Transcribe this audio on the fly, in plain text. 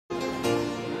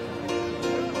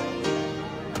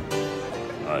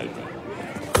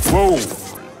Whoa!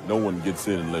 No one gets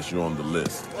in unless you're on the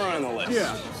list. We're on the list.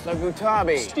 Yeah. Like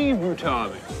Butabi. Steve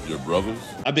Butabi. Your brothers?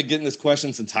 I've been getting this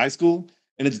question since high school,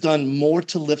 and it's done more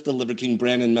to lift the Liver King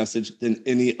brand and message than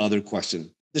any other question.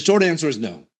 The short answer is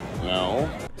no. No.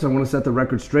 So I want to set the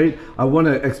record straight. I want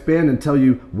to expand and tell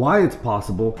you why it's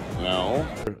possible. No.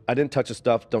 I didn't touch the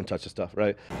stuff, don't touch the stuff,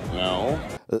 right? No.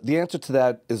 The answer to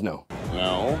that is no.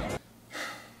 No.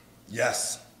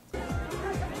 Yes.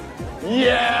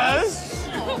 Yes!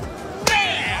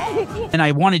 And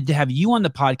I wanted to have you on the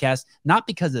podcast, not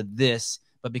because of this,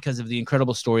 but because of the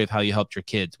incredible story of how you helped your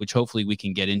kids, which hopefully we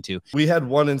can get into. We had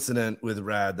one incident with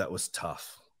Rad that was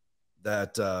tough.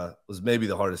 That was maybe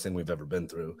the hardest thing we've ever been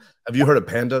through. Have you heard of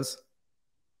PANDAS?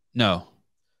 No.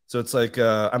 So it's like,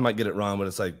 I might get it wrong, but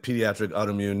it's like pediatric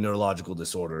autoimmune neurological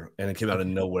disorder. And it came out of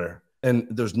nowhere. And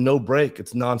there's no break.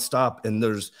 It's nonstop. And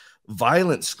there's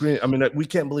violent screaming. I mean, we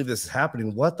can't believe this is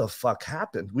happening. What the fuck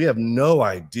happened? We have no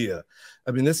idea.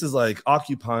 I mean, this is like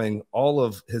occupying all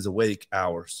of his awake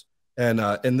hours. And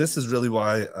this is really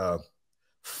why,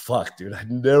 fuck, dude, I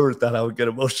never thought I would get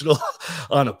emotional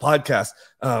on a podcast.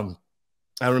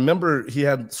 I remember he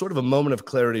had sort of a moment of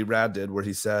clarity, Rad did, where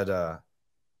he said,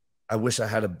 I wish I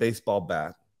had a baseball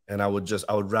bat, and I would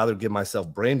rather give myself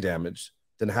brain damage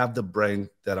than have the brain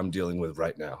that I'm dealing with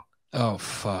right now. Oh,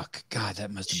 fuck. God,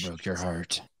 that must have broke your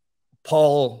heart.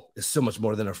 Paul is so much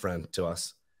more than a friend to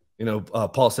us. You know,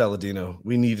 Paul Saladino,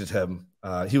 we needed him.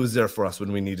 He was there for us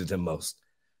when we needed him most.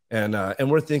 And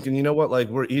we're thinking, you know what, like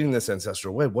we're eating this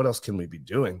ancestral way. What else can we be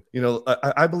doing? You know,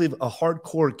 I believe a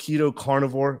hardcore keto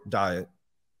carnivore diet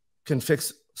can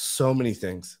fix so many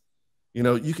things. You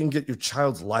know, you can get your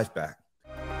child's life back.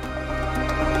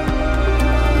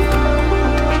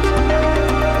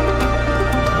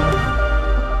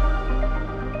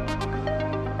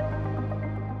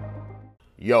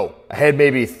 Yo, I had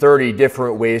maybe 30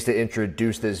 different ways to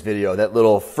introduce this video, that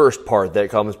little first part that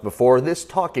comes before this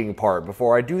talking part,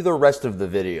 before I do the rest of the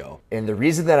video. And the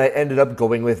reason that I ended up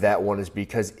going with that one is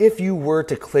because if you were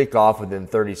to click off within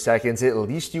 30 seconds, at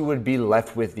least you would be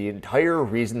left with the entire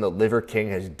reason the Liver King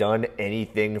has done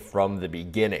anything from the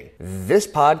beginning. This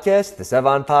podcast, the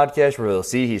Sevan Podcast, where you'll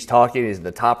see he's talking, is in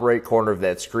the top right corner of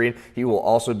that screen. He will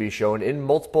also be shown in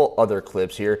multiple other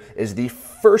clips here, is the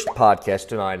first podcast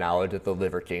to my knowledge that the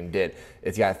Liver King did.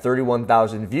 It's got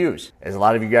 31,000 views. As a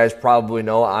lot of you guys probably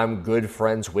know, I'm good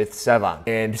friends with Sevan.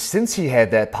 And since he had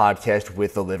that podcast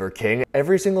with the Liver King,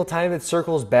 every single time it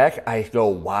circles back, I go,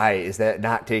 why is that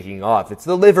not taking off? It's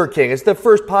the Liver King. It's the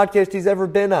first podcast he's ever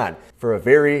been on for a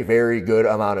very, very good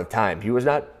amount of time. He was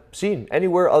not seen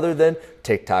anywhere other than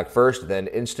TikTok first, then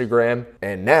Instagram,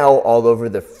 and now all over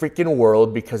the freaking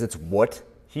world because it's what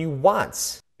he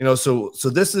wants. You know, so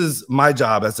this is my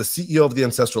job as the CEO of the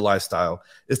Ancestral Lifestyle,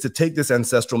 is to take this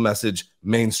ancestral message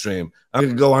mainstream. I'm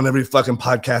going to go on every fucking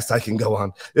podcast I can go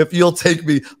on. If you'll take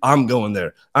me, I'm going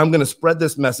there. I'm going to spread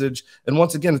this message. And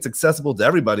once again, it's accessible to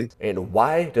everybody. And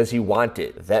why does he want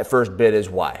it? That first bit is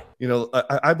why. You know,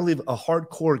 I believe a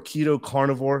hardcore keto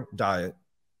carnivore diet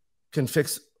can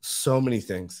fix so many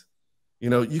things. You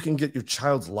know, you can get your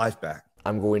child's life back.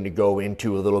 I'm going to go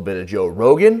into a little bit of Joe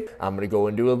Rogan. I'm going to go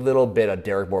into a little bit of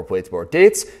Derek More Plates, More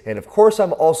Dates. And of course,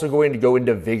 I'm also going to go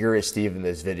into Vigorous Steve in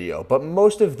this video. But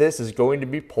most of this is going to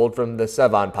be pulled from the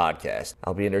Sevan Podcast.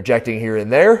 I'll be interjecting here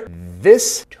and there.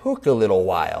 This took a little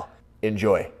while.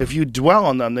 Enjoy. If you dwell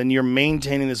on them, then you're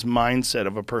maintaining this mindset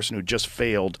of a person who just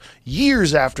failed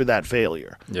years after that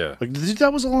failure. Yeah. Like,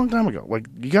 that was a long time ago. Like,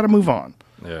 you got to move on.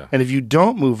 Yeah. And if you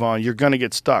don't move on, you're going to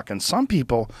get stuck. And some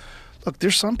people... Look,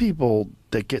 there's some people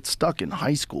that get stuck in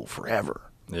high school forever.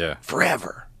 Yeah.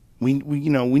 Forever. We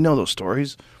know those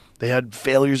stories. They had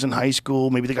failures in high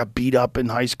school. Maybe they got beat up in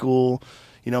high school.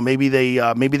 You know, maybe they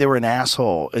were an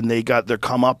asshole and they got their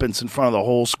comeuppance in front of the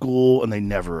whole school and they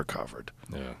never recovered.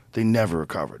 Yeah. They never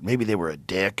recovered. Maybe they were a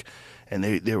dick and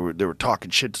they were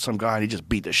talking shit to some guy and he just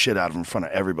beat the shit out of him in front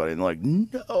of everybody. And they're like,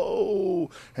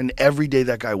 no. And every day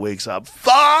that guy wakes up,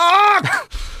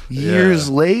 fuck! Years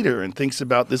later and thinks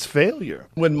about this failure.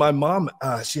 When my mom,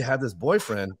 she had this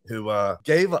boyfriend who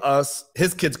gave us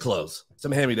his kids' clothes,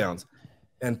 some hand-me-downs.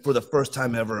 And for the first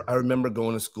time ever, I remember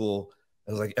going to school.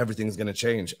 I was like, everything's going to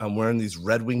change. I'm wearing these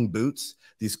Red Wing boots,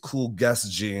 these cool Guess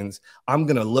jeans. I'm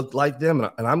going to look like them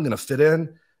and I'm going to fit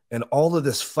in. And all of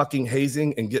this fucking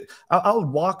hazing and I would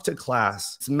walk to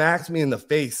class, smacked me in the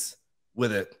face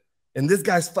with it. And this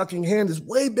guy's fucking hand is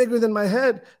way bigger than my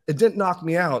head. It didn't knock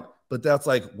me out, but that's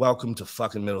like, welcome to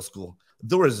fucking middle school.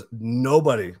 There was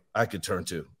nobody I could turn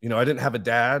to. You know, I didn't have a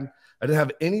dad. I didn't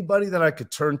have anybody that I could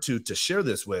turn to share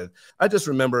this with. I just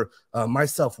remember my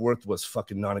self-worth was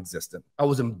fucking non-existent. I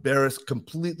was embarrassed,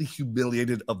 completely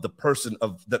humiliated of the person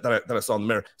that I saw in the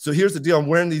mirror. So here's the deal. I'm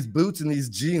wearing these boots and these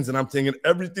jeans, and I'm thinking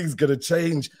everything's going to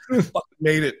change. I fucking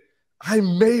made it. I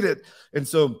made it. And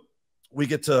so we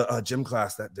get to gym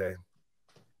class that day. And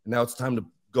now it's time to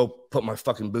go put my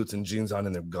fucking boots and jeans on,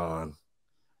 and they're gone.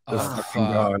 They're fucking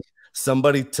gone.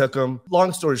 Somebody took them.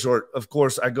 Long story short, of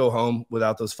course, I go home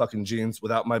without those fucking jeans,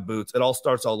 without my boots. It all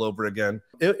starts all over again.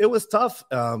 It was tough.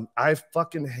 I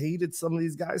fucking hated some of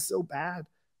these guys so bad.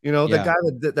 You know, the guy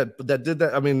that did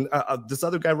that. I mean, this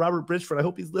other guy, Robert Bridgeford, I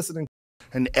hope he's listening.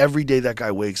 And every day that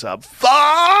guy wakes up,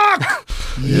 fuck,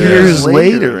 years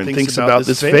later, and thinks about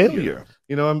this failure.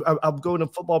 You know, I'll go to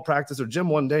football practice or gym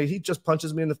one day. He just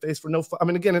punches me in the face for no. I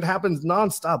mean, again, it happens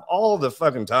nonstop all the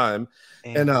fucking time.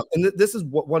 And this is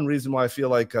one reason why I feel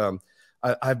like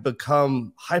I've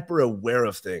become hyper aware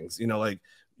of things. You know, like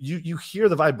you hear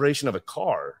the vibration of a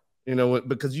car, you know,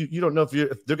 because you don't know if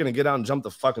they're going to get out and jump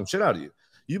the fucking shit out of you.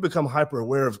 You become hyper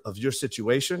aware of your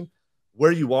situation,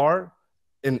 where you are,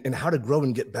 and how to grow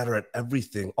and get better at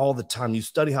everything all the time. You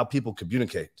study how people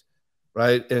communicate.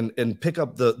 Right. And pick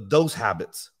up those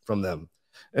habits from them.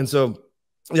 And so,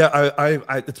 yeah,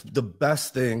 it's the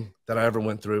best thing that I ever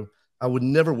went through. I would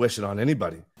never wish it on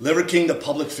anybody. Liver King, the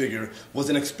public figure, was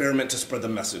an experiment to spread the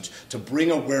message, to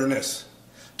bring awareness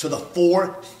to the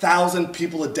 4,000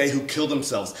 people a day who kill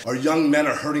themselves. Our young men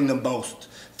are hurting the most,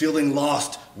 feeling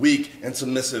lost, weak, and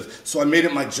submissive. So I made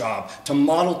it my job to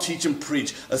model, teach, and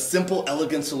preach a simple,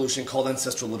 elegant solution called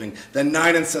ancestral living, the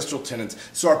 9 ancestral tenets,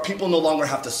 so our people no longer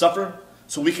have to suffer,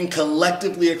 so we can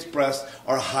collectively express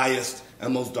our highest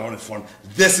and most dominant form.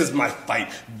 This is my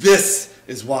fight. This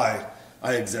is why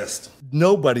I exist.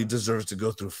 Nobody deserves to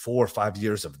go through 4 or 5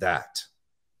 years of that.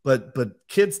 But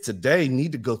kids today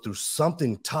need to go through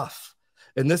something tough.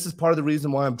 And this is part of the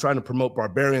reason why I'm trying to promote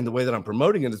Barbarian the way that I'm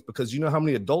promoting it, is because you know how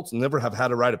many adults never have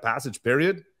had a rite of passage,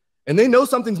 period? And they know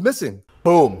something's missing.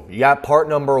 Boom, you got part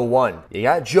number 1. You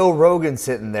got Joe Rogan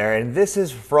sitting there, and this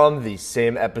is from the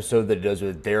same episode that he does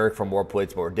with Derek from More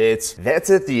Plates, More Dates. That's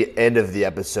at the end of the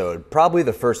episode. Probably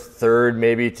the first third,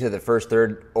 maybe to the first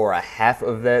third or a half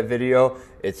of that video.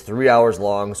 It's 3 hours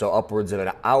long, so upwards of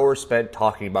an hour spent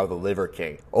talking about the Liver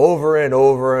King. Over and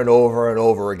over and over and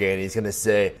over again, he's going to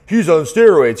say, he's on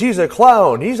steroids, he's a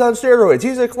clown, he's on steroids,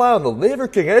 he's a clown, the Liver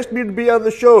King asked me to be on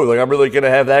the show, like I'm really going to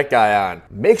have that guy on.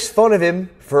 Makes fun of him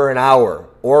for an hour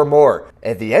or more.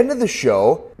 At the end of the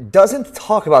show, doesn't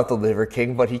talk about the Liver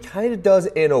King, but he kind of does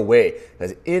in a way.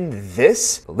 Because in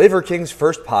this, Liver King's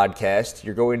first podcast,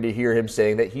 you're going to hear him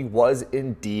saying that he was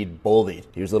indeed bullied.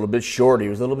 He was a little bit short, he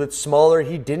was a little bit smaller,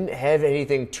 he didn't have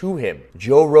anything to him.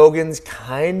 Joe Rogan's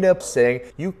kind of saying,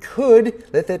 you could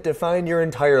let that define your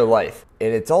entire life.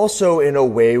 And it's also in a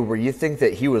way where you think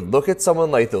that he would look at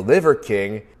someone like the Liver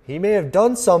King. He may have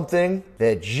done something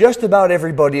that just about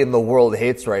everybody in the world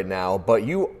hates right now, but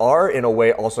you are in a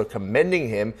way also commending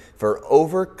him for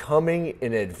overcoming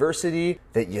an adversity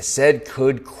that you said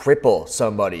could cripple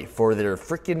somebody for their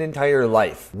freaking entire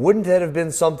life. Wouldn't that have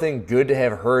been something good to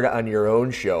have heard on your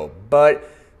own show? But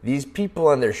these people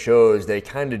on their shows, they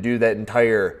kind of do that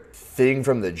entire thing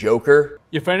from the Joker.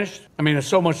 You finished? I mean, there's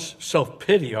so much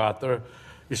self-pity out there.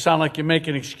 You sound like you're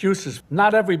making excuses.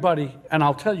 Not everybody, and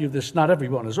I'll tell you this, not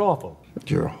everyone is awful.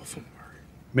 You're awful, Murray.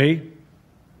 Me?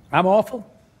 I'm awful?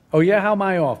 Oh yeah, how am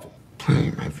I awful?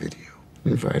 Playing my video,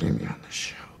 inviting me on the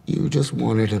show. You just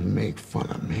wanted to make fun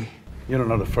of me. You don't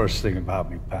know the first thing about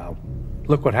me, pal.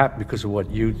 Look what happened because of what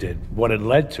you did, what it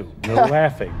led to. You're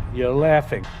laughing. You're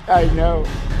laughing. I know.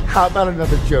 How about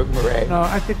another joke, Murray? No,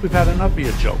 I think we've had enough of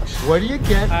your jokes. What do you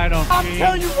get? I don't I'll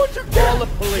tell you what you get. Call the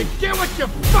police. You get what you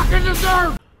fucking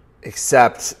deserve.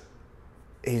 Except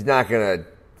he's not going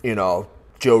to,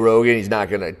 Joe Rogan, he's not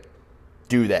going to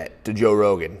do that to Joe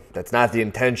Rogan. That's not the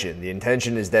intention. The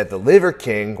intention is that the Liver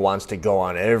King wants to go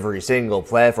on every single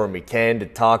platform he can to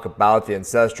talk about the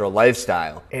ancestral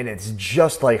lifestyle. And it's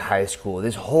just like high school.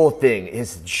 This whole thing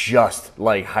is just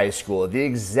like high school. The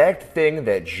exact thing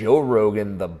that Joe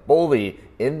Rogan, the bully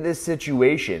in this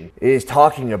situation, is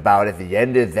talking about at the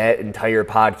end of that entire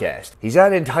podcast. He's got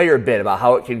an entire bit about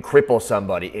how it can cripple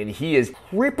somebody, and he is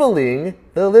crippling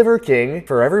the Liver King.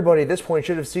 For everybody at this point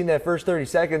should have seen that first 30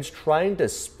 seconds, trying to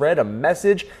spread a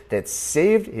message that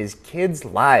saved his kids'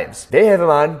 lives. They have him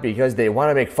on because they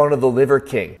want to make fun of the Liver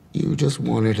King. You just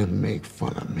wanted to make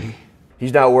fun of me.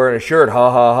 He's not wearing a shirt,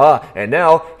 ha ha ha. And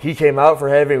now he came out for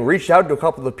having reached out to a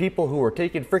couple of people who were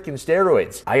taking freaking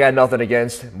steroids. I got nothing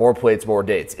against more plates, more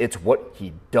dates. It's what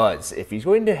he does. If he's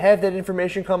going to have that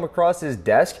information come across his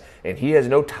desk and he has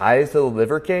no ties to the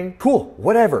Liver King, cool,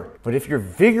 whatever. But if you're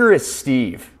Vigorous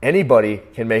Steve, anybody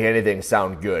can make anything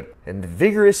sound good. And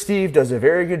Vigorous Steve does a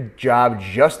very good job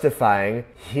justifying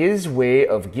his way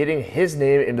of getting his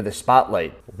name into the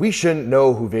spotlight. We shouldn't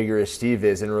know who Vigorous Steve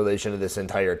is in relation to this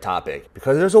entire topic,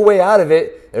 because there's a way out of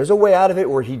it. There's a way out of it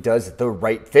where he does the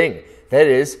right thing. That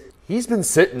is, he's been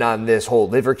sitting on this whole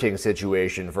Liver King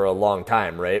situation for a long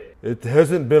time, right? It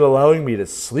hasn't been allowing me to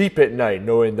sleep at night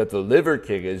knowing that the Liver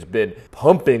King has been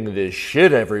pumping this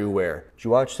shit everywhere. Did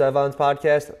you watch Sevan's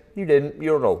podcast? You didn't.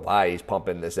 You don't know why he's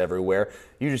pumping this everywhere.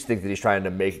 You just think that he's trying to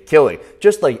make a killing.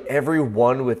 Just like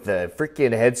everyone with the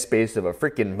freaking headspace of a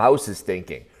freaking mouse is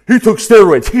thinking. He took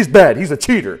steroids. He's bad. He's a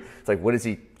cheater. It's like, what is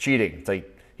he cheating? It's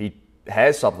like, he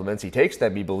has supplements. He takes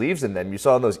them. He believes in them. You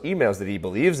saw in those emails that he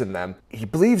believes in them. He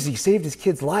believes he saved his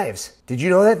kids' lives. Did you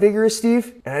know that, Vigorous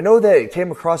Steve? And I know that it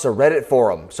came across a Reddit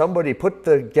forum. Somebody put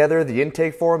together the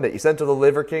intake form that you sent to the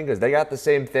Liver King because they got the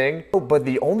same thing. But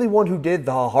the only one who did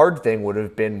the hard thing would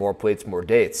have been more plates, more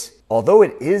dates. Although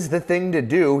it is the thing to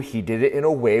do, he did it in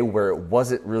a way where it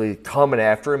wasn't really coming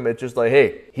after him. It's just like,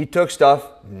 hey, he took stuff,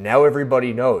 now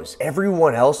everybody knows.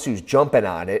 Everyone else who's jumping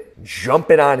on it,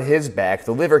 jumping on his back,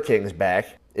 the Liver King's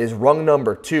back, is rung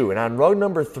number 2. And on rung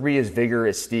number 3 is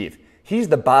Vigorous Steve. He's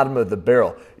the bottom of the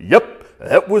barrel. Yep,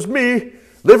 that was me.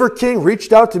 Liver King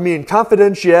reached out to me in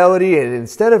confidentiality, and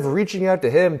instead of reaching out to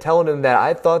him, telling him that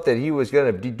I thought that he was going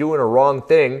to be doing a wrong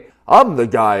thing, I'm the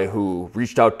guy who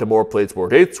reached out to More Plates, More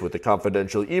Dates with the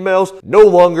confidential emails, no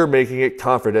longer making it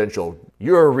confidential.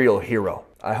 You're a real hero.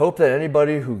 I hope that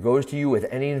anybody who goes to you with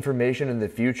any information in the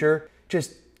future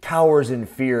just cowers in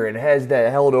fear and has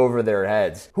that held over their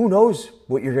heads. Who knows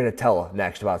what you're going to tell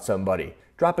next about somebody?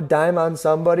 Drop a dime on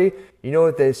somebody, you know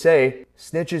what they say,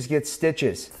 snitches get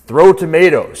stitches. Throw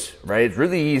tomatoes, right? It's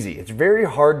really easy. It's very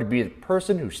hard to be the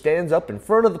person who stands up in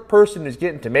front of the person who's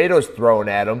getting tomatoes thrown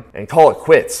at them and call it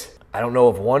quits. I don't know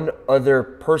of one other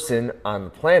person on the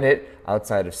planet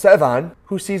outside of Sevan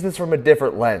who sees this from a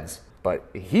different lens. But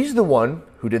he's the one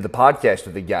who did the podcast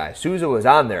with the guy. Souza was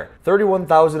on there.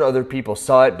 31,000 other people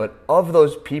saw it, but of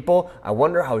those people, I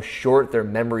wonder how short their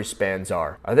memory spans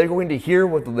are. Are they going to hear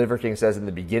what the Liver King says in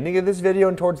the beginning of this video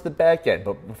and towards the back end?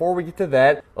 But before we get to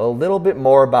that, a little bit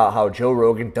more about how Joe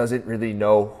Rogan doesn't really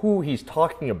know who he's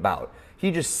talking about. He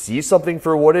just sees something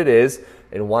for what it is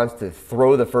and wants to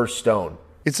throw the first stone.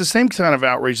 It's the same kind of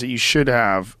outrage that you should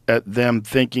have at them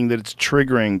thinking that it's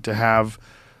triggering to have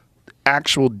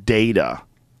actual data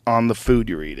on the food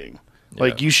you're eating. Yeah.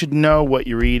 Like, you should know what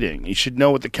you're eating. You should know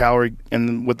what the calorie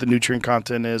and what the nutrient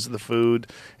content is of the food.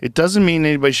 It doesn't mean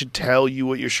anybody should tell you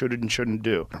what you should and shouldn't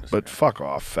do. But fuck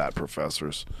off, fat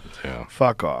professors. Yeah.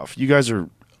 Fuck off. You guys are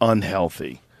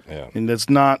unhealthy. Yeah. And it's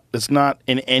not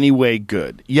in any way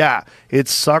good. Yeah, it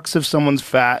sucks if someone's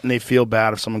fat and they feel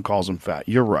bad if someone calls them fat.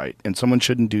 You're right. And someone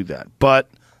shouldn't do that. But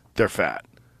they're fat.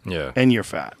 Yeah. And you're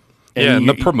fat. And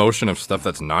the promotion of stuff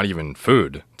that's not even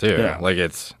food, too. Yeah. Like,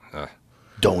 it's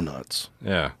donuts.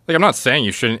 Yeah. Like, I'm not saying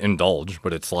you shouldn't indulge,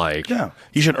 but it's like, yeah,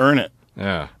 you should earn it.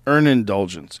 Yeah. Earn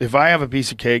indulgence. If I have a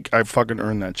piece of cake, I fucking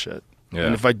earn that shit. Yeah.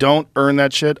 And if I don't earn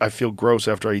that shit, I feel gross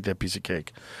after I eat that piece of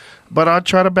cake. But I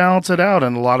try to balance it out,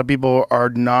 and a lot of people are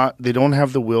not. They don't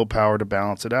have the willpower to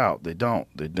balance it out. They don't.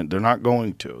 They're not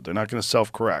going to. They're not going to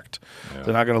self-correct. Yeah.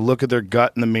 They're not going to look at their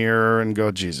gut in the mirror and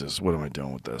go, Jesus, what am I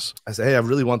doing with this? I say, hey, I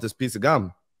really want this piece of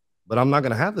gum, but I'm not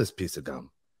going to have this piece of gum.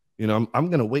 You know, I'm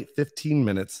going to wait 15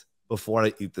 minutes before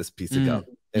I eat this piece of gum.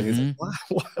 And he's like,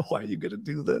 why are you going to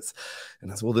do this?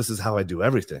 And I said, well, this is how I do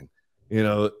everything. You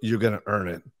know, you're going to earn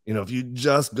it. You know, if you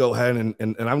just go ahead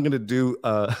and I'm going to do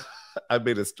I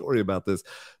made a story about this,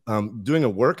 doing a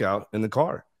workout in the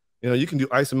car. You know, you can do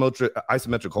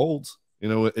isometric holds, you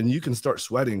know, and you can start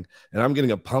sweating, and I'm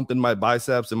getting a pump in my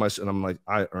biceps and and I'm like,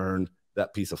 I earned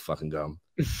that piece of fucking gum.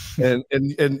 and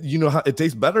you know how it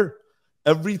tastes better?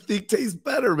 Everything tastes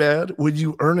better, man, when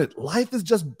you earn it. Life is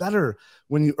just better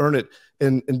when you earn it.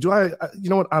 And do I you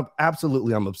know what?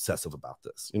 I'm obsessive about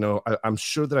this. You know, I'm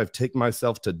sure that I've taken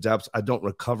myself to depths. I don't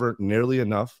recover nearly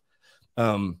enough.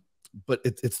 But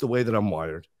it's the way that I'm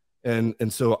wired.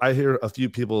 And so I hear a few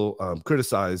people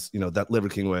criticize, you know, that Liver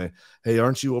King way. Hey,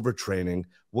 aren't you overtraining?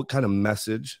 What kind of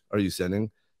message are you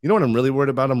sending? You know what I'm really worried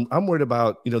about? I'm worried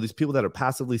about, you know, these people that are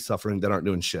passively suffering that aren't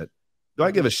doing shit. Do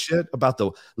I give a shit about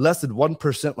the less than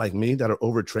 1% like me that are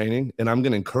overtraining, and I'm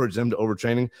going to encourage them to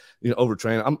overtrain?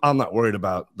 I'm not worried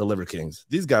about the Liver Kings.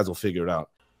 These guys will figure it out.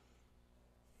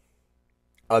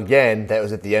 Again, that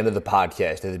was at the end of the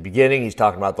podcast. At the beginning, he's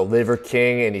talking about the Liver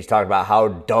King, and he's talking about how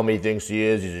dumb he thinks he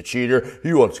is. He's a cheater.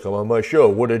 He wants to come on my show.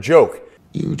 What a joke.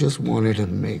 You just wanted to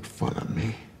make fun of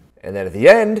me. And then at the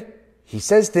end, he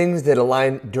says things that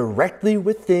align directly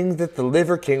with things that the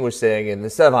Liver King was saying in the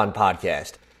Sevan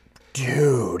Podcast.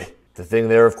 Dude. The thing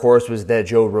there, of course, was that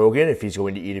Joe Rogan, if he's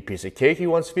going to eat a piece of cake, he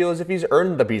wants to feel as if he's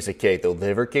earned the piece of cake. The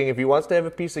Liver King, if he wants to have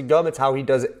a piece of gum, it's how he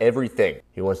does everything.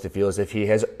 He wants to feel as if he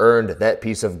has earned that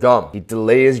piece of gum. He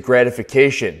delays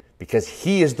gratification because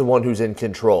he is the one who's in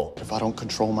control. If I don't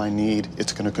control my need,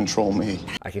 it's going to control me.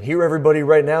 I can hear everybody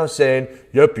right now saying,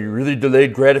 yep, you really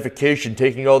delayed gratification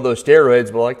taking all those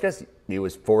steroids. Well, I guess he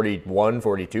was 41,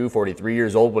 42, 43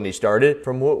 years old when he started.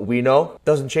 From what we know,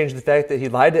 doesn't change the fact that he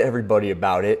lied to everybody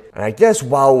about it. And I guess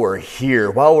while we're here,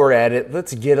 while we're at it,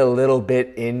 let's get a little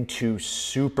bit into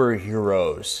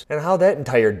superheroes and how that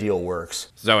entire deal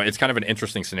works. So it's kind of an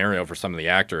interesting scenario for some of the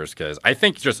actors because I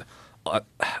think just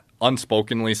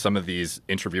unspokenly some of these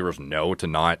interviewers know to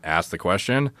not ask the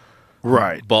question.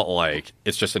 Right. But like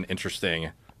it's just an interesting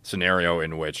scenario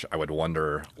in which I would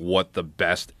wonder what the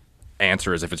best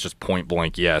answer is if it's just point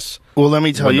blank yes. Well, let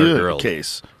me tell you a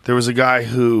case. There was a guy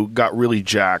who got really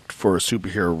jacked for a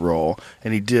superhero role,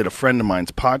 and he did a friend of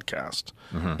mine's podcast.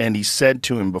 And he said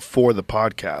to him before the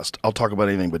podcast, I'll talk about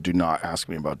anything, but do not ask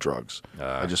me about drugs.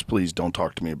 I just please don't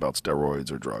talk to me about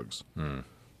steroids or drugs.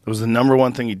 It was the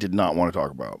 #1 thing he did not want to talk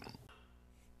about.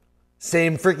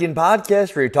 Same freaking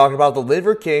podcast where you're talking about the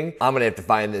Liver King. I'm going to have to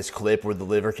find this clip where the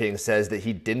Liver King says that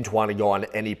he didn't want to go on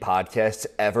any podcasts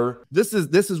ever. This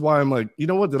is why I'm like, you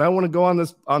know what? Did I want to go on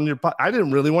your podcast? I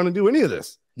didn't really want to do any of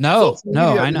this. No,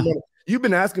 I know. You've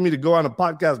been asking me to go on a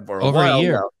podcast for over a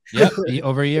year. Yep,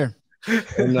 over a year.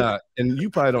 And you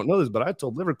probably don't know this, but I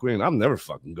told Liver Queen I'm never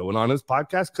fucking going on this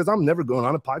podcast because I'm never going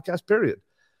on a podcast, period.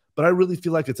 But I really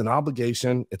feel like it's an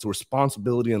obligation. It's a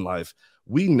responsibility in life.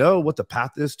 We know what the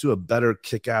path is to a better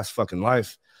kick-ass fucking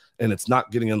life, and it's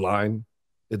not getting in line.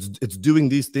 It's doing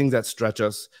these things that stretch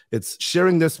us. It's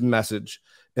sharing this message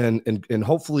and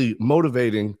hopefully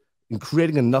motivating and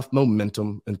creating enough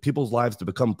momentum in people's lives to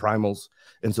become primals,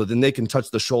 and so then they can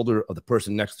touch the shoulder of the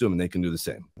person next to them and they can do the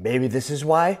same. Maybe this is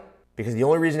why. Because the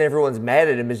only reason everyone's mad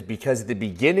at him is because at the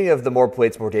beginning of the More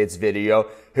Plates, More Dates video,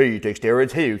 hey, you take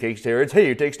steroids, hey, you take steroids, hey,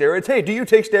 you take steroids, hey, do you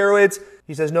take steroids?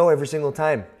 He says no every single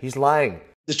time. He's lying.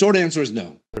 The short answer is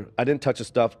no. I didn't touch the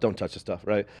stuff, don't touch the stuff,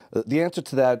 right? The answer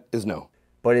to that is no.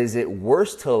 But is it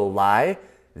worse to lie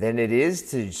than it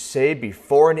is to say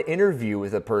before an interview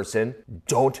with a person,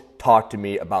 don't talk to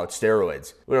me about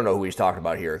steroids? We don't know who he's talking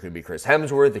about here. It could be Chris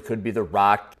Hemsworth, it could be The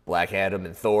Rock, Black Adam,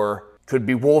 and Thor. Could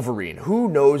be Wolverine. Who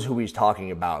knows who he's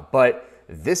talking about? But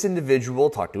this individual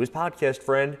talked to his podcast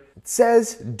friend. It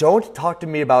says, don't talk to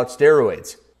me about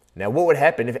steroids. Now, what would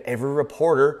happen if every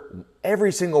reporter,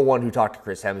 every single one who talked to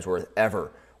Chris Hemsworth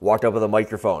ever, walked up with a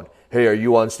microphone? Hey, are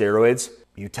you on steroids?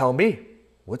 You tell me.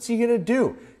 What's he going to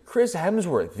do? Chris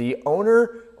Hemsworth, the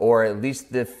owner, or at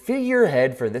least the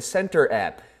figurehead for the Center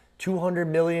app. $200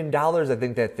 million, I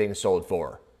think that thing sold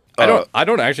for. I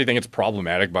don't actually think it's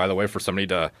problematic, by the way, for somebody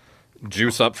to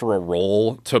juice up for a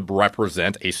role to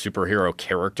represent a superhero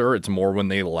character. It's more when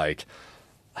they lie,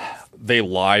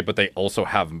 but they also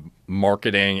have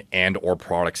marketing and or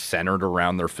products centered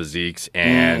around their physiques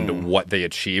and what they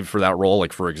achieved for that role.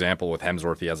 Like, for example, with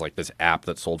Hemsworth, he has like this app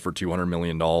that sold for $200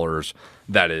 million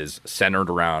that is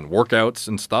centered around workouts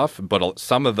and stuff. But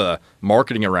some of the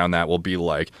marketing around that will be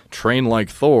like, train like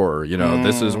Thor, you know,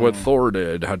 this is what Thor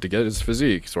did, how to get his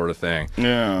physique sort of thing.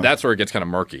 Yeah. That's where it gets kind of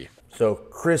murky. So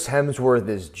Chris Hemsworth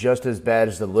is just as bad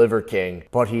as the Liver King,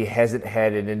 but he hasn't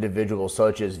had an individual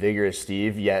such as Vigorous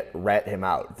Steve yet rat him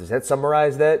out. Does that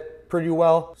summarize that pretty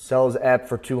well? Sells app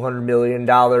for $200 million.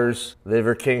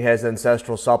 Liver King has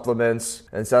ancestral supplements.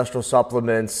 Ancestral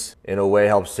supplements, in a way,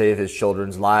 help save his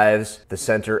children's lives. The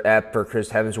Center app for Chris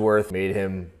Hemsworth made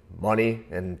him money,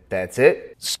 and that's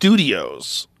it.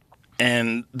 Studios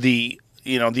and the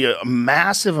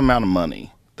massive amount of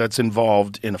money that's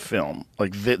involved in a film.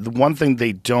 Like the one thing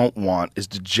they don't want is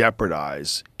to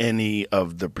jeopardize any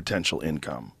of the potential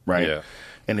income, right? Yeah.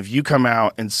 And if you come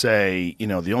out and say, you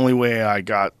know, the only way I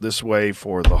got this way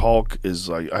for the Hulk is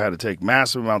I had to take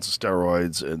massive amounts of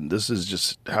steroids and this is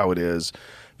just how it is,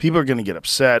 people are going to get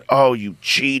upset. Oh, you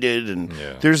cheated. And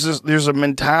there's a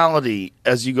mentality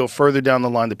as you go further down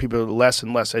the line that people are less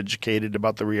and less educated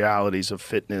about the realities of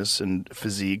fitness and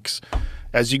physiques.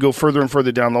 As you go further and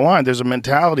further down the line, there's a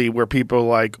mentality where people are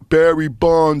like, Barry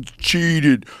Bonds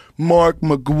cheated, Mark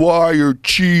McGuire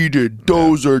cheated,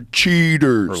 those are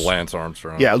cheaters. Or Lance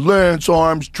Armstrong. Yeah, Lance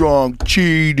Armstrong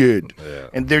cheated. Yeah.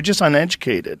 And they're just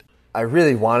uneducated. I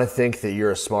really want to think that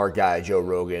you're a smart guy, Joe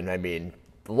Rogan. I mean,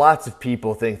 lots of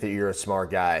people think that you're a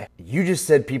smart guy. You just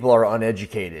said people are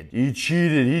uneducated. He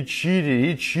cheated, he cheated,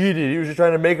 he cheated. He was just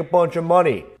trying to make a bunch of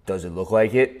money. Does it look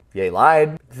like it? Yeah, he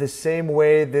lied. The same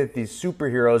way that these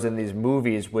superheroes in these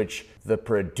movies, which the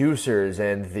producers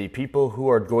and the people who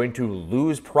are going to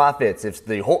lose profits if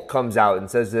the Hulk comes out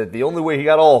and says that the only way he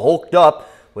got all hulked up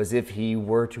was if he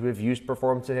were to have used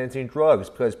performance-enhancing drugs,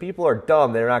 because people are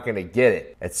dumb, they're not going to get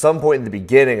it. At some point in the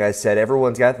beginning, I said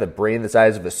everyone's got the brain the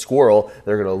size of a squirrel.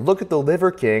 They're going to look at the Liver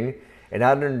King and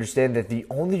not understand that the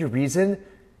only reason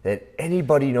that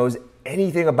anybody knows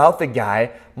anything about the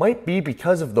guy might be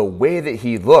because of the way that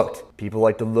he looked. People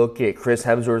like to look at Chris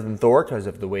Hemsworth and Thor because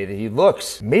of the way that he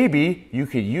looks. Maybe you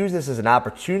could use this as an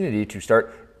opportunity to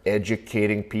start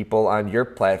educating people on your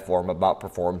platform about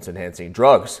performance-enhancing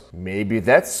drugs. Maybe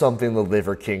that's something the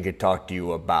Liver King could talk to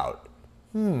you about.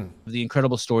 The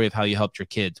incredible story of how you helped your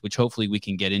kids, which hopefully we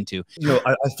can get into. You know,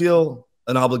 I feel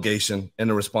an obligation and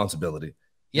a responsibility.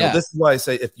 Yeah. You know, this is why I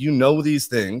say if you know these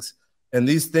things, and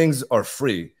these things are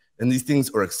free, and these things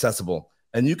are accessible,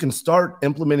 and you can start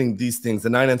implementing these things,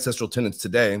 the 9 ancestral tenets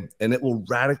today, and it will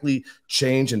radically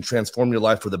change and transform your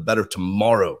life for the better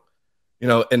tomorrow. You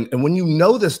know, and when you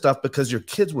know this stuff because your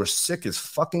kids were sick as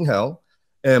fucking hell,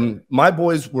 and my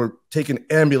boys were taking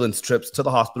ambulance trips to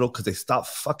the hospital because they stopped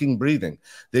fucking breathing.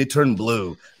 They turned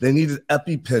blue. They needed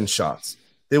EpiPen shots.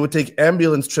 They would take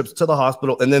ambulance trips to the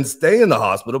hospital and then stay in the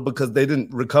hospital because they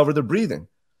didn't recover their breathing.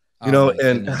 You know,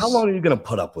 and how long are you going to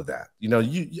put up with that? You know,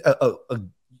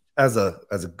 as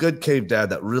a good cave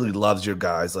dad that really loves your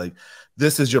guys, like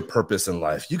this is your purpose in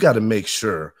life. You got to make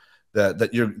sure that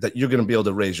you're going to be able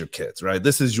to raise your kids, right?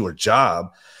 This is your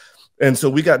job. And so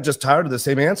we got just tired of the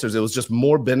same answers. It was just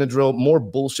more Benadryl, more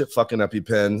bullshit fucking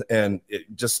EpiPen, and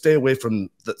just stay away from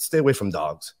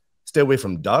dogs, stay away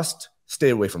from dust,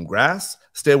 stay away from grass,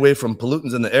 stay away from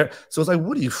pollutants in the air. So it's like,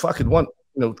 what do you fucking want,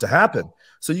 you know, to happen?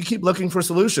 So you keep looking for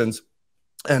solutions.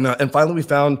 And finally, we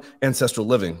found ancestral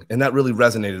living, and that really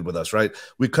resonated with us, right?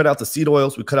 We cut out the seed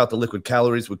oils, we cut out the liquid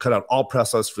calories, we cut out all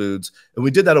processed foods, and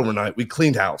we did that overnight. We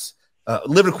cleaned house.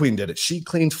 Liver Queen did it. She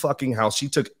cleaned fucking house. She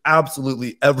took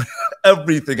absolutely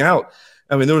everything out.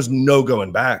 I mean, there was no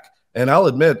going back. And I'll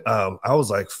admit, I was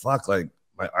like, fuck, like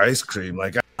my ice cream.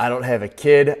 Like, I don't have a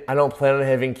kid. I don't plan on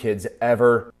having kids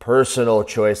ever. Personal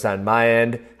choice on my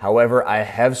end. However, I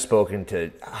have spoken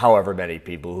to however many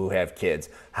people who have kids,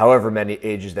 however many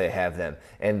ages they have them,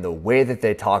 and the way that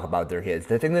they talk about their kids,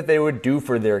 the thing that they would do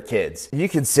for their kids. You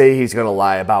could say he's going to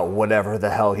lie about whatever the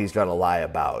hell he's going to lie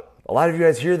about. A lot of you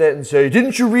guys hear that and say,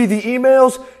 didn't you read the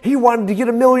emails? He wanted to get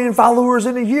 1 million followers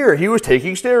in a year. He was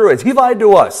taking steroids. He lied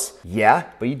to us. Yeah,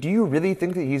 but do you really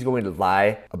think that he's going to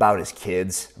lie about his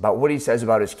kids, about what he says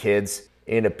about his kids?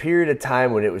 In a period of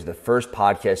time when it was the first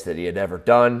podcast that he had ever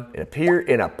done, in a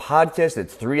podcast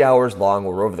that's 3 hours long,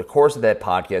 where over the course of that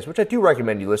podcast, which I do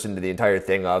recommend you listen to the entire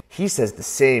thing of, he says the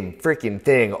same freaking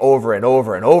thing over and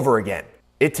over and over again.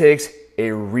 It takes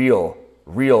a real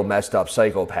messed up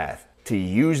psychopath to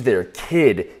use their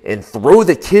kid and throw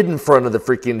the kid in front of the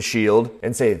freaking shield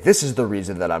and say, this is the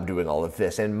reason that I'm doing all of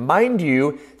this. And mind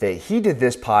you, that he did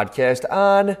this podcast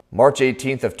on March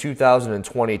 18th of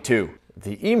 2022.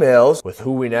 The emails, with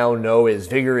who we now know as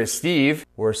Vigorous Steve,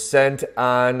 were sent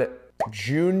on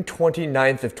June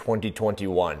 29th of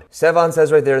 2021. Sevan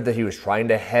says right there that he was trying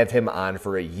to have him on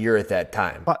for a year at that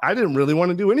time. I didn't really want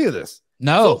to do any of this.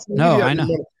 No, I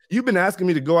know. You've been asking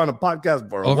me to go on a podcast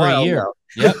for over a year.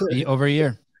 Yep, over a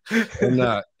year.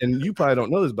 And you probably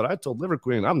don't know this, but I told Liver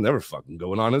Queen I'm never fucking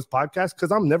going on this podcast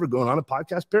because I'm never going on a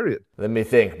podcast, period. Let me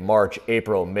think. March,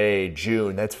 April, May,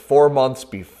 June. That's 4 months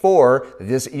before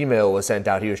this email was sent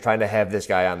out. He was trying to have this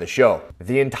guy on the show.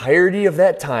 The entirety of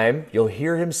that time, you'll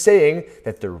hear him saying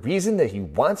that the reason that he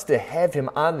wants to have him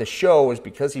on the show is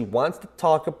because he wants to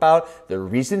talk about the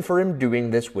reason for him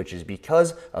doing this, which is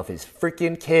because of his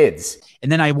freaking kids.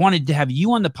 And then I wanted to have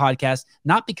you on the podcast,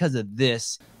 not because of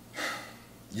this.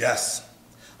 Yes,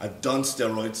 I've done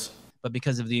steroids. But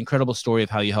because of the incredible story of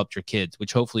how you helped your kids,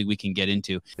 which hopefully we can get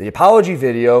into. The apology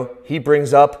video, he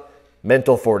brings up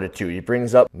mental fortitude. He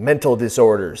brings up mental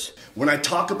disorders. When I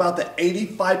talk about the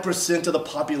 85% of the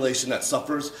population that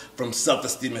suffers from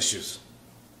self-esteem issues,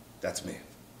 that's me.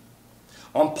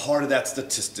 I'm part of that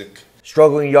statistic.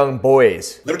 Struggling young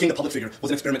boys. Liver King, the public figure,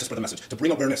 was an experiment to spread the message, to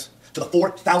bring awareness to the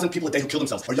 4,000 people a day who kill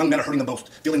themselves, or young men are hurting the most,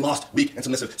 feeling lost, weak, and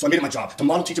submissive. So I made it my job to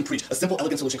model, teach, and preach a simple,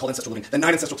 elegant solution called ancestral living, the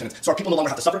 9 ancestral tenets, so our people no longer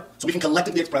have to suffer, so we can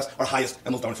collectively express our highest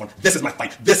and most dominant form. This is my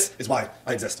fight. This is why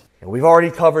I exist. And we've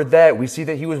already covered that. We see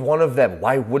that he was one of them.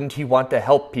 Why wouldn't he want to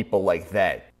help people like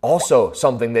that? Also,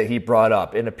 something that he brought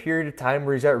up in a period of time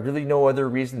where he's got really no other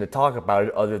reason to talk about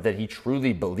it other than he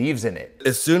truly believes in it.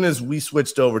 As soon as we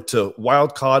switched over to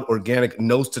wild caught, organic,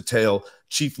 nose to tail,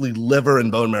 chiefly liver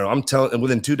and bone marrow, I'm telling, and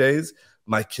within 2 days,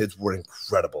 my kids were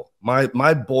incredible.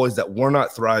 My boys that were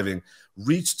not thriving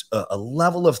reached a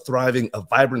level of thriving, a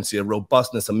vibrancy, a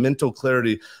robustness, a mental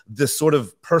clarity, this sort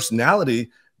of personality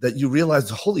that you realize,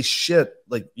 holy shit,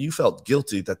 like you felt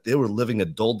guilty that they were living a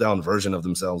dulled down version of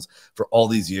themselves for all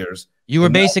these years. You were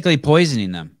basically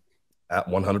poisoning them. At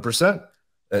 100%.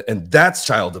 And that's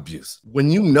child abuse. When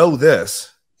you know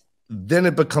this, then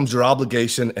it becomes your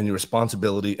obligation and your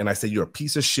responsibility. And I say you're a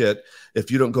piece of shit if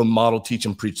you don't go model, teach,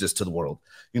 and preach this to the world.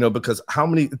 You know, because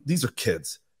these are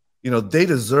kids. You know, they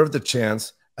deserve the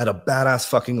chance at a badass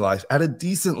fucking life, at a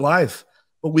decent life.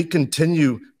 But we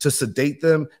continue to sedate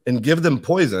them and give them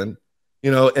poison,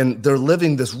 you know, and they're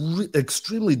living this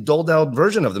extremely dulled out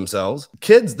version of themselves.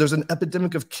 Kids, there's an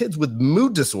epidemic of kids with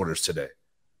mood disorders today.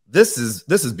 This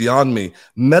is beyond me.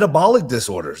 Metabolic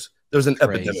disorders, there's an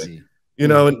epidemic. You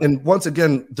know, and once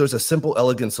again, there's a simple,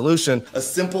 elegant solution. A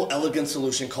simple, elegant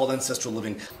solution called ancestral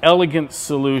living. Elegant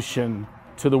solution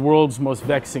to the world's most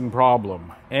vexing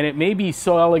problem. And it may be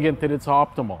so elegant that it's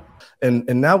optimal. And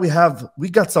now we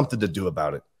got something to do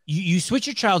about it. You switch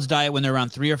your child's diet when they're around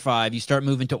 3 or 5. You start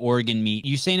moving to organ meat.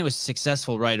 You're saying it was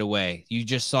successful right away. You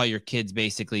just saw your kids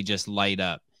basically just light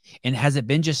up. And has it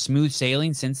been just smooth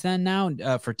sailing since then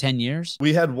now for 10 years?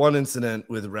 We had one incident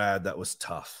with Rad that was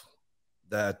tough.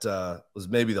 That was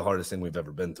maybe the hardest thing we've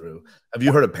ever been through. Have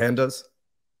you heard of PANDAS?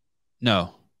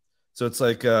 No. So it's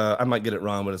like, I might get it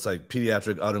wrong, but it's like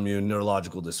pediatric autoimmune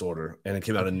neurological disorder. And it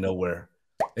came out of nowhere.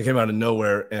 It came out of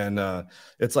nowhere. And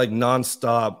it's like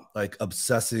nonstop, like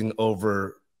obsessing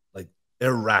over like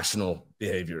irrational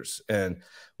behaviors. And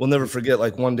we'll never forget,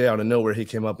 like one day out of nowhere, he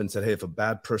came up and said, hey, if a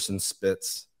bad person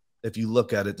spits, if you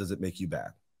look at it, does it make you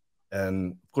bad?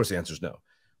 And of course the answer is no.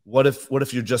 What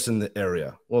if you're just in the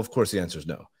area? Well, of course the answer is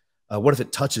no. What if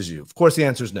it touches you? Of course the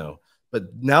answer is no. But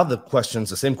now the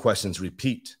same questions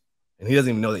repeat. And he doesn't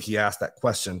even know that he asked that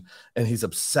question, and he's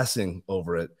obsessing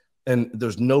over it. And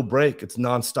there's no break. It's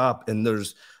nonstop. And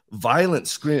there's violent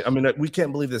screaming. I mean, we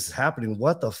can't believe this is happening.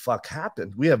 What the fuck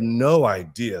happened? We have no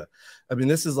idea. I mean,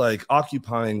 this is like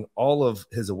occupying all of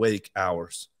his awake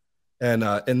hours. And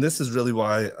this is really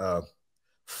why,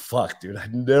 fuck, dude, I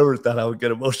never thought I would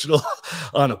get emotional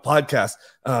on a podcast.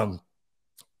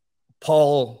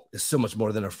 Paul is so much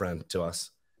more than a friend to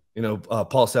us. You know,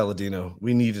 Paul Saladino,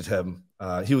 we needed him.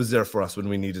 He was there for us when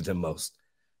we needed him most.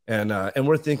 And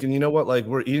we're thinking, you know what, like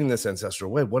we're eating this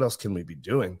ancestral way. What else can we be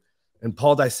doing? And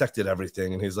Paul dissected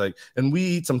everything. And he's like, and we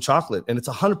eat some chocolate, and it's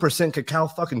 100% cacao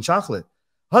fucking chocolate,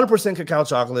 100% cacao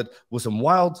chocolate with some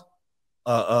wild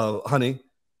honey.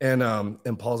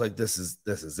 And Paul's like, this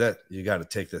is it. You got to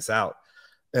take this out.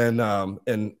 And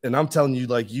I'm telling you,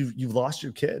 like you've lost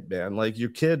your kid, man. Like your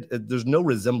kid, there's no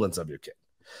resemblance of your kid.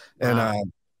 And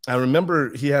I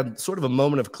remember he had sort of a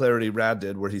moment of clarity, Rad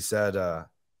did, where he said,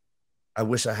 I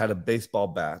wish I had a baseball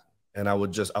bat, and I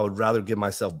would rather give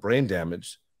myself brain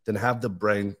damage than have the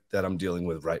brain that I'm dealing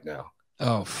with right now.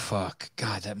 Oh, fuck.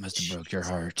 God, that must have broke your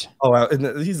heart. Oh,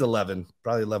 and he's 11,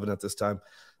 probably 11 at this time.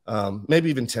 Maybe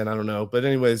even 10, I don't know. But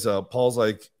anyways, Paul's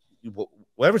like, well,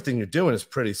 everything you're doing is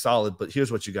pretty solid, but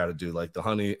here's what you got to do, like the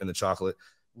honey and the chocolate.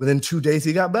 Within 2 days,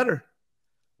 he got better.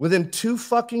 Within 2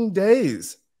 fucking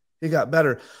days, he got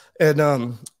better.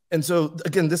 And so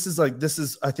again, this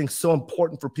is I think so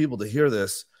important for people to hear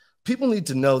this. People need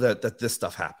to know that this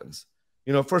stuff happens.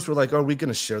 You know, first we're like, are we going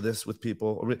to share this with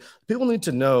people? People need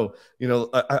to know, you know,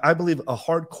 I believe a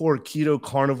hardcore keto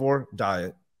carnivore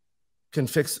diet can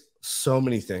fix so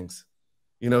many things.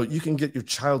 You know, you can get your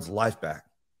child's life back.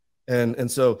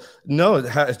 And so, no,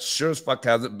 it sure as fuck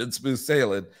hasn't been smooth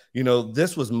sailing. You know,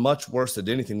 this was much worse than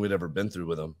anything we'd ever been through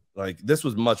with him. Like, this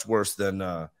was much worse than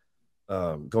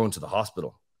going to the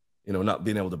hospital, you know, not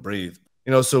being able to breathe.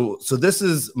 You know, so this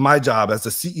is my job as the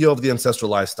CEO of the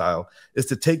Ancestral Lifestyle, is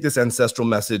to take this ancestral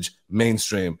message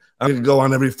mainstream. I'm going to go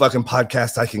on every fucking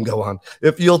podcast I can go on.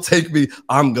 If you'll take me,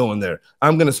 I'm going there.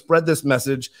 I'm going to spread this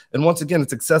message. And once again,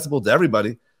 it's accessible to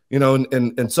everybody. You know,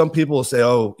 and some people will say,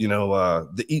 oh, you know,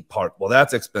 the eat part, well,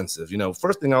 that's expensive. You know,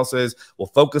 first thing I'll say is, well,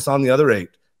 focus on the other 8.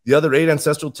 The other 8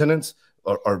 ancestral tenets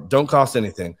are don't cost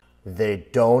anything. They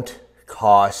don't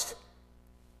cost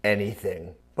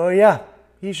anything. But yeah,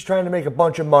 he's trying to make a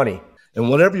bunch of money. And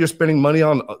whatever you're spending money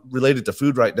on related to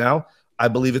food right now, I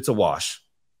believe it's a wash.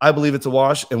 I believe it's a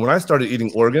wash. And when I started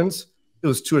eating organs, it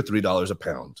was $2 or $3 a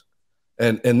pound.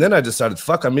 And then I decided,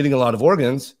 fuck, I'm eating a lot of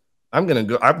organs. I'm gonna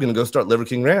go start Liver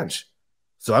King Ranch.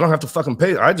 So I don't have to fucking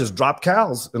pay. I just drop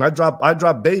cows and I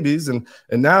drop babies, and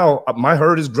now my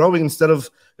herd is growing instead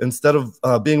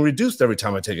of being reduced every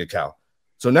time I take a cow.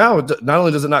 So now not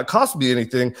only does it not cost me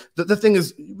anything, the thing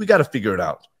is we got to figure it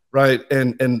out, right?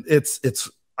 And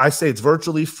I say it's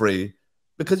virtually free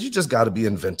because you just got to be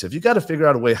inventive. You got to figure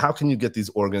out a way. How can you get these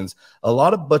organs? A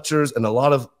lot of butchers and a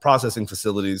lot of processing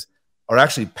facilities are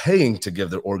actually paying to give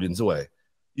their organs away.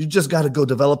 You just got to go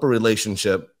develop a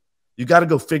relationship. You got to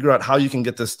go figure out how you can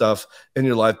get this stuff in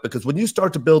your life, because when you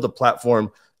start to build a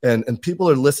platform and people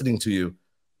are listening to you,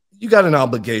 you got an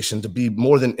obligation to be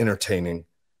more than entertaining.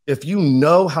 If you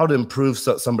know how to improve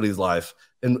somebody's life,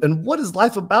 and what is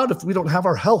life about if we don't have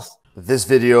our health? This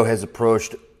video has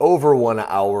approached over 1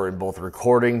 hour in both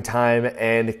recording time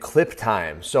and clip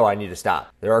time, so I need to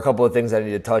stop. There are a couple of things I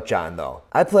need to touch on though.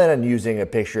 I plan on using a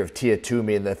picture of Tia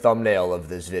Toomey in the thumbnail of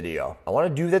this video. I want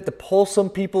to do that to pull some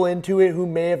people into it who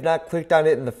may have not clicked on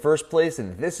it in the first place,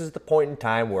 and this is the point in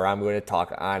time where I'm going to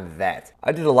talk on that.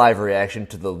 I did a live reaction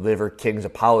to the Liver King's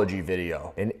apology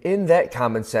video, and in that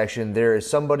comment section there is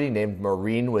somebody named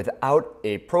Maureen without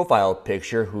a profile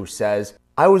picture who says,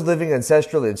 I was living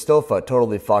ancestrally and still felt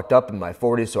totally fucked up in my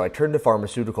 40s, so I turned to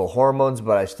pharmaceutical hormones,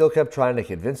 but I still kept trying to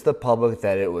convince the public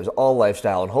that it was all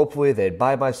lifestyle and hopefully they'd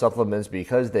buy my supplements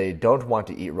because they don't want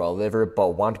to eat raw liver but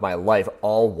want my life.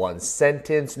 All one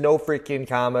sentence, no freaking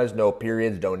commas, no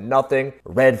periods, no nothing.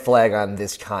 Red flag on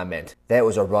this comment. That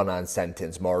was a run-on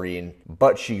sentence, Maureen.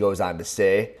 But she goes on to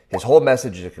say, his whole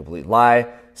message is a complete lie.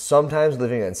 Sometimes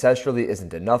living ancestrally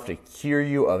isn't enough to cure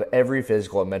you of every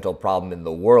physical and mental problem in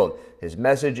the world. His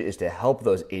message is to help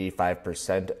those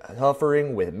 85%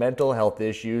 suffering with mental health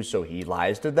issues, so he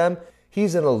lies to them.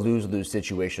 He's in a lose-lose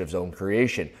situation of his own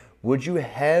creation. Would you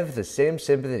have the same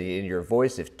sympathy in your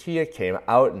voice if Tia came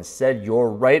out and said, you're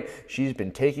right, she's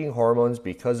been taking hormones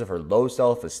because of her low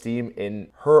self-esteem in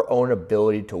her own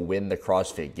ability to win the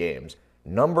CrossFit Games?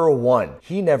 Number one,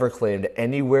 he never claimed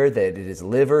anywhere that it is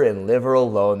liver and liver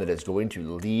alone that is going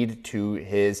to lead to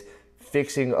his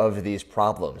fixing of these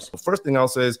problems. The first thing I'll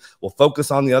say is we'll focus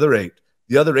on the other 8.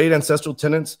 The other 8 ancestral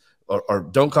tenets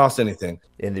don't cost anything.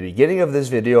 In the beginning of this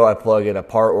video, I plug in a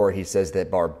part where he says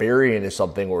that barbarian is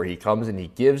something where he comes and he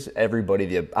gives everybody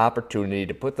the opportunity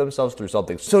to put themselves through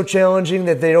something so challenging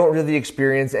that they don't really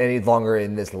experience any longer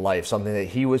in this life, something that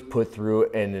he was put through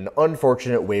in an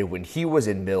unfortunate way when he was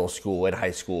in middle school, in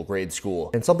high school, grade school,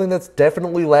 and something that's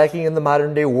definitely lacking in the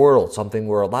modern day world, something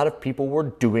where a lot of people were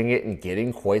doing it and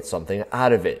getting quite something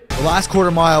out of it. The last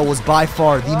quarter mile was by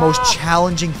far the most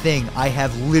challenging thing I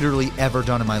have literally ever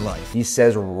done in my life. He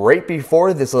says right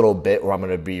before this little bit where I'm going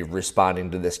to be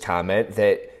responding to this comment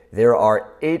that there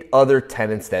are 8 other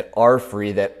tenets that are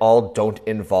free that all don't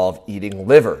involve eating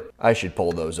liver. I should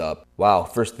pull those up. Wow,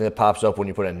 first thing that pops up when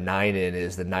you put a 9 in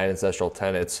is the 9 ancestral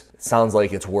tenets. It sounds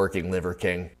like it's working, Liver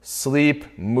King.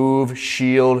 Sleep, move,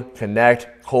 shield,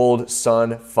 connect, cold,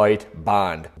 sun, fight,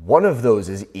 bond. One of those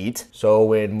is eat. So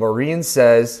when Maureen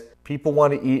says, people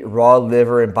want to eat raw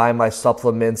liver and buy my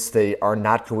supplements, they are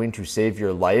not going to save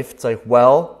your life. It's like,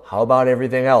 well, how about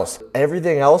everything else?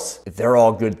 Everything else, they're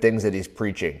all good things that he's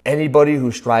preaching. Anybody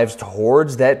who strives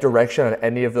towards that direction on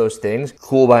any of those things,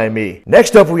 cool by me.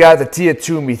 Next up, we got the Tia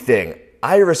Toomey thing.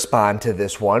 I respond to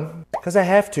this one because I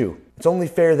have to. It's only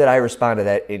fair that I respond to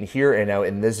that in here and now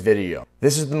in this video.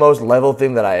 This is the most level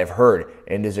thing that I have heard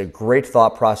and is a great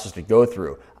thought process to go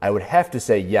through. I would have to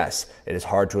say yes, it is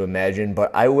hard to imagine,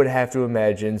 but I would have to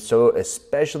imagine so,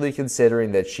 especially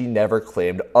considering that she never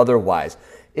claimed otherwise.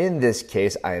 In this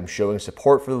case, I am showing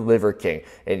support for the Liver King,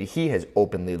 and he has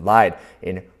openly lied.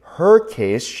 In her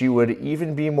case, she would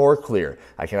even be more clear.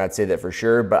 I cannot say that for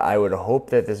sure, but I would hope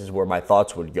that this is where my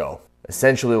thoughts would go.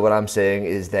 Essentially, what I'm saying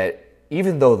is that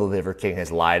even though the Liver King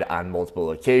has lied on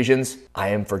multiple occasions, I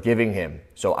am forgiving him.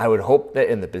 So I would hope that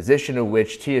in the position in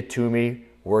which Tia Toomey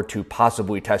were to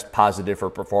possibly test positive for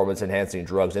performance-enhancing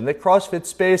drugs in the CrossFit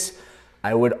space,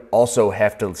 I would also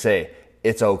have to say,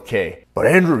 it's okay. But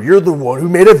Andrew, you're the one who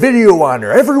made a video on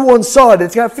her. Everyone saw it.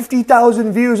 It's got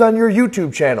 50,000 views on your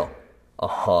YouTube channel.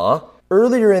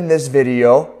 Earlier in this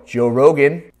video, Joe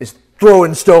Rogan is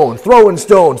throwing stones,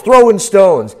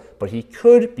 but he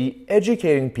could be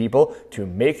educating people to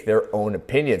make their own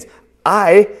opinions.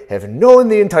 I have known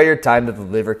the entire time that the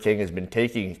Liver King has been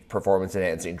taking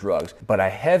performance-enhancing drugs, but I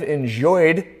have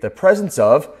enjoyed the presence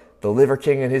of the Liver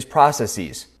King and his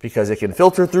processes because it can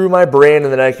filter through my brain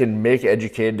and then I can make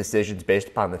educated decisions based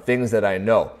upon the things that I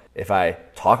know. If I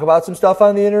talk about some stuff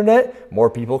on the internet, more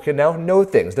people can now know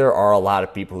things. There are a lot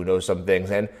of people who know some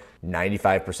things, and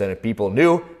 95% of people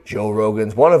knew. Joe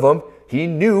Rogan's one of them. He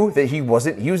knew that he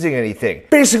wasn't using anything.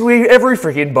 Basically, every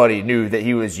freaking buddy knew that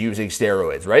he was using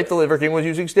steroids, right? The Liver King was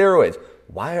using steroids.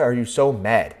 Why are you so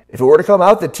mad? If it were to come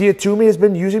out that Tia Toomey has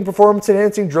been using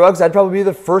performance-enhancing drugs, I'd probably be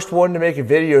the first one to make a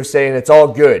video saying it's all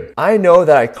good. I know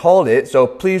that I called it, so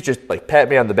please just pat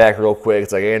me on the back real quick.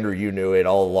 It's like, Andrew, you knew it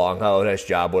all along. Oh, nice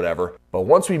job, whatever. But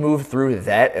once we move through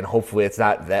that, and hopefully it's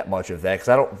not that much of that, because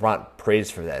I don't want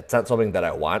praise for that. It's not something that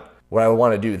I want. What I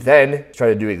want to do then is try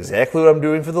to do exactly what I'm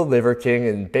doing for the Liver King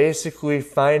and basically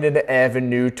find an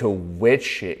avenue to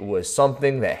which it was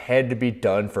something that had to be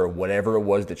done for whatever it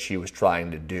was that she was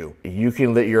trying to do. You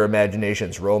can let your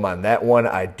imaginations roam on that one.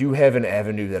 I do have an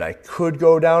avenue that I could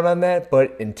go down on that,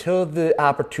 but until the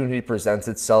opportunity presents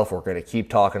itself, we're going to keep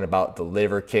talking about the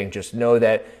Liver King. Just know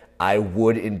that I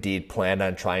would indeed plan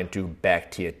on trying to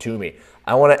back Tia Toomey.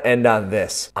 I want to end on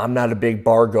this. I'm not a big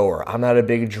bar goer. I'm not a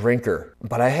big drinker,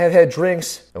 but I have had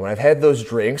drinks. And when I've had those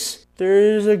drinks,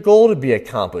 there's a goal to be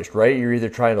accomplished, right? You're either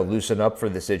trying to loosen up for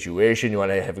the situation, you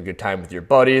want to have a good time with your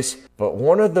buddies. But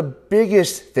one of the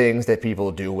biggest things that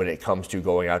people do when it comes to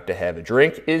going out to have a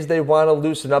drink is they want to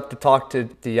loosen up to talk to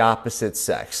the opposite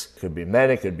sex. It could be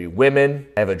men, it could be women.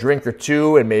 Have a drink or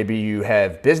two and maybe you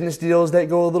have business deals that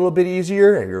go a little bit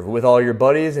easier and you're with all your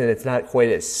buddies and it's not quite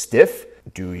as stiff.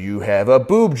 Do you have a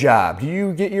boob job? Do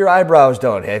you get your eyebrows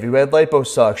done? Have you had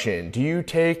liposuction? Do you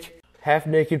take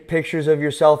half-naked pictures of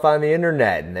yourself on the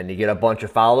internet and then you get a bunch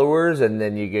of followers and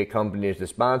then you get companies to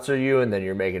sponsor you and then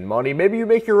you're making money? Maybe you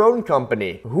make your own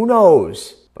company. Who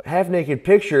knows? But half-naked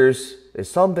pictures is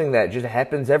something that just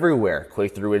happens everywhere.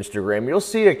 Click through Instagram. You'll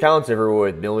see accounts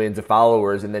everywhere with millions of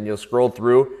followers and then you'll scroll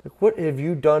through. What have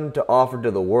you done to offer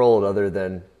to the world other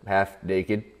than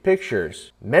half-naked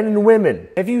pictures? Men and women,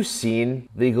 have you seen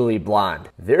Legally Blonde?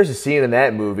 There's a scene in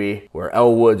that movie where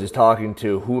Elle Woods is talking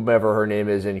to whomever her name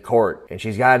is in court, and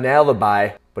she's got an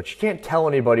alibi, but she can't tell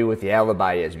anybody what the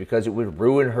alibi is because it would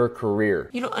ruin her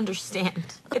career. You don't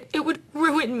understand. It would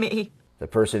ruin me. The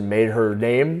person made her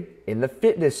name in the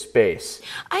fitness space.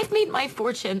 I've made my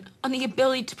fortune on the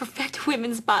ability to perfect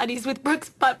women's bodies with Brooke's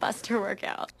butt buster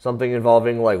workout. Something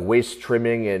involving like waist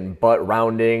trimming and butt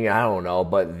rounding, I don't know,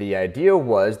 but the idea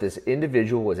was this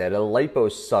individual was at a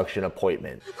liposuction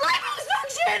appointment.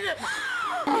 Liposuction!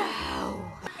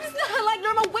 No. It's not like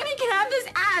normal women can have this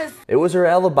ass. It was her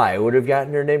alibi. It would have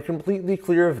gotten her name completely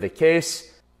clear of the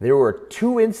case. There were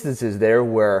 2 instances there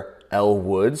where Elle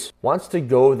Woods wants to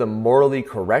go the morally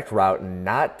correct route and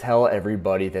not tell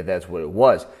everybody that that's what it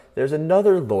was. There's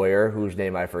another lawyer whose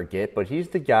name I forget, but he's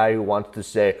the guy who wants to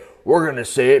say, we're going to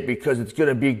say it because it's going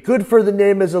to be good for the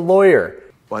name as a lawyer.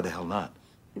 Why the hell not?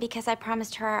 Because I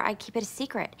promised her I'd keep it a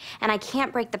secret, and I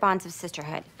can't break the bonds of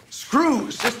sisterhood. Screw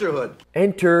sisterhood.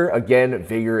 Enter, again,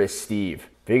 Vigorous Steve.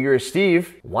 Vigorous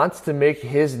Steve wants to make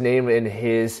his name in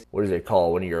his, what is it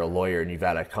called when you're a lawyer and you've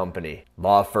got a company?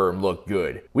 Law firm look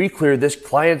good. We cleared this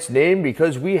client's name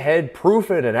because we had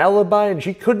proof and an alibi and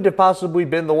she couldn't have possibly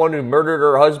been the one who murdered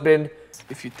her husband.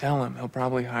 If you tell him, he'll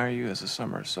probably hire you as a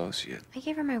summer associate. I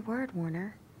gave her my word,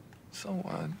 Warner. So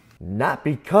what? Not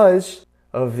because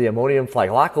of the ammonium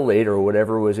thioglycolate or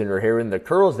whatever was in her hair and the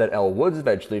curls that Elle Woods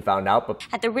eventually found out, but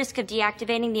At the risk of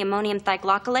deactivating the ammonium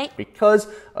thioglycolate? because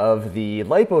of the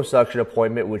liposuction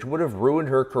appointment, which would have ruined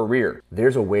her career.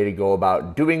 There's a way to go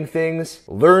about doing things.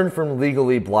 Learn from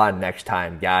Legally Blonde next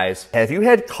time, guys. Have you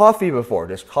had coffee before?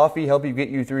 Does coffee help you get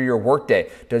you through your workday?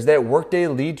 Does that workday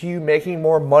lead to you making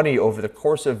more money over the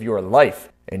course of your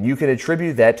life? And you can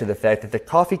attribute that to the fact that the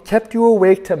coffee kept you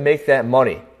awake to make that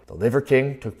money. The Liver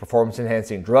King took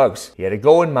performance-enhancing drugs. He had a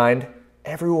goal in mind.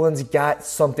 Everyone's got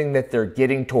something that they're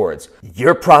getting towards.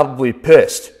 You're probably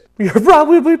pissed. You're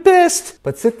probably pissed.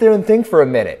 But sit there and think for a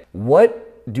minute.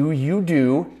 What do you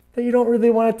do that you don't really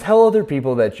want to tell other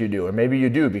people that you do? Or maybe you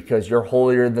do because you're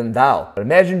holier than thou. But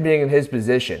imagine being in his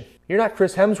position. You're not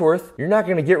Chris Hemsworth. You're not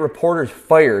going to get reporters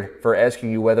fired for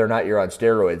asking you whether or not you're on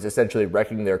steroids, essentially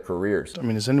wrecking their careers. I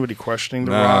mean, is anybody questioning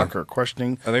The Rock or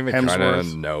questioning I think they Hemsworth? kind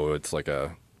of know it's like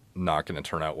a not going to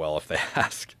turn out well if they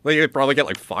ask. They'd probably get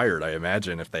like fired, I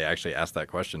imagine, if they actually ask that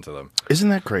question to them. Isn't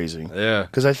that crazy? Yeah.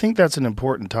 Because I think that's an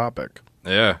important topic.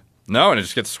 Yeah. No, and it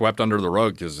just gets swept under the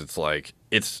rug because it's like,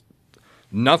 it's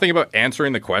nothing about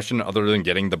answering the question other than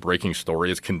getting the breaking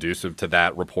story is conducive to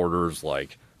that reporter's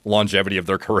like longevity of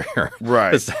their career.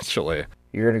 Right. Essentially.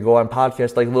 You're going to go on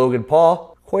podcasts like Logan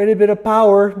Paul, quite a bit of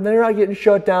power, and they're not getting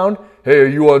shut down. Hey, are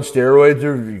you on steroids?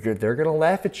 They're going to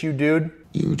laugh at you, dude.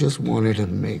 You just wanted to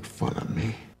make fun of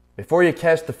me. Before you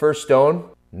cast the first stone,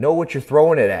 know what you're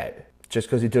throwing it at. Just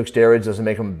because he took steroids doesn't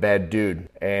make him a bad dude.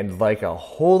 And like a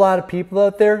whole lot of people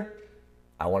out there,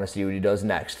 I want to see what he does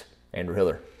next. Andrew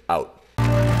Hiller, out.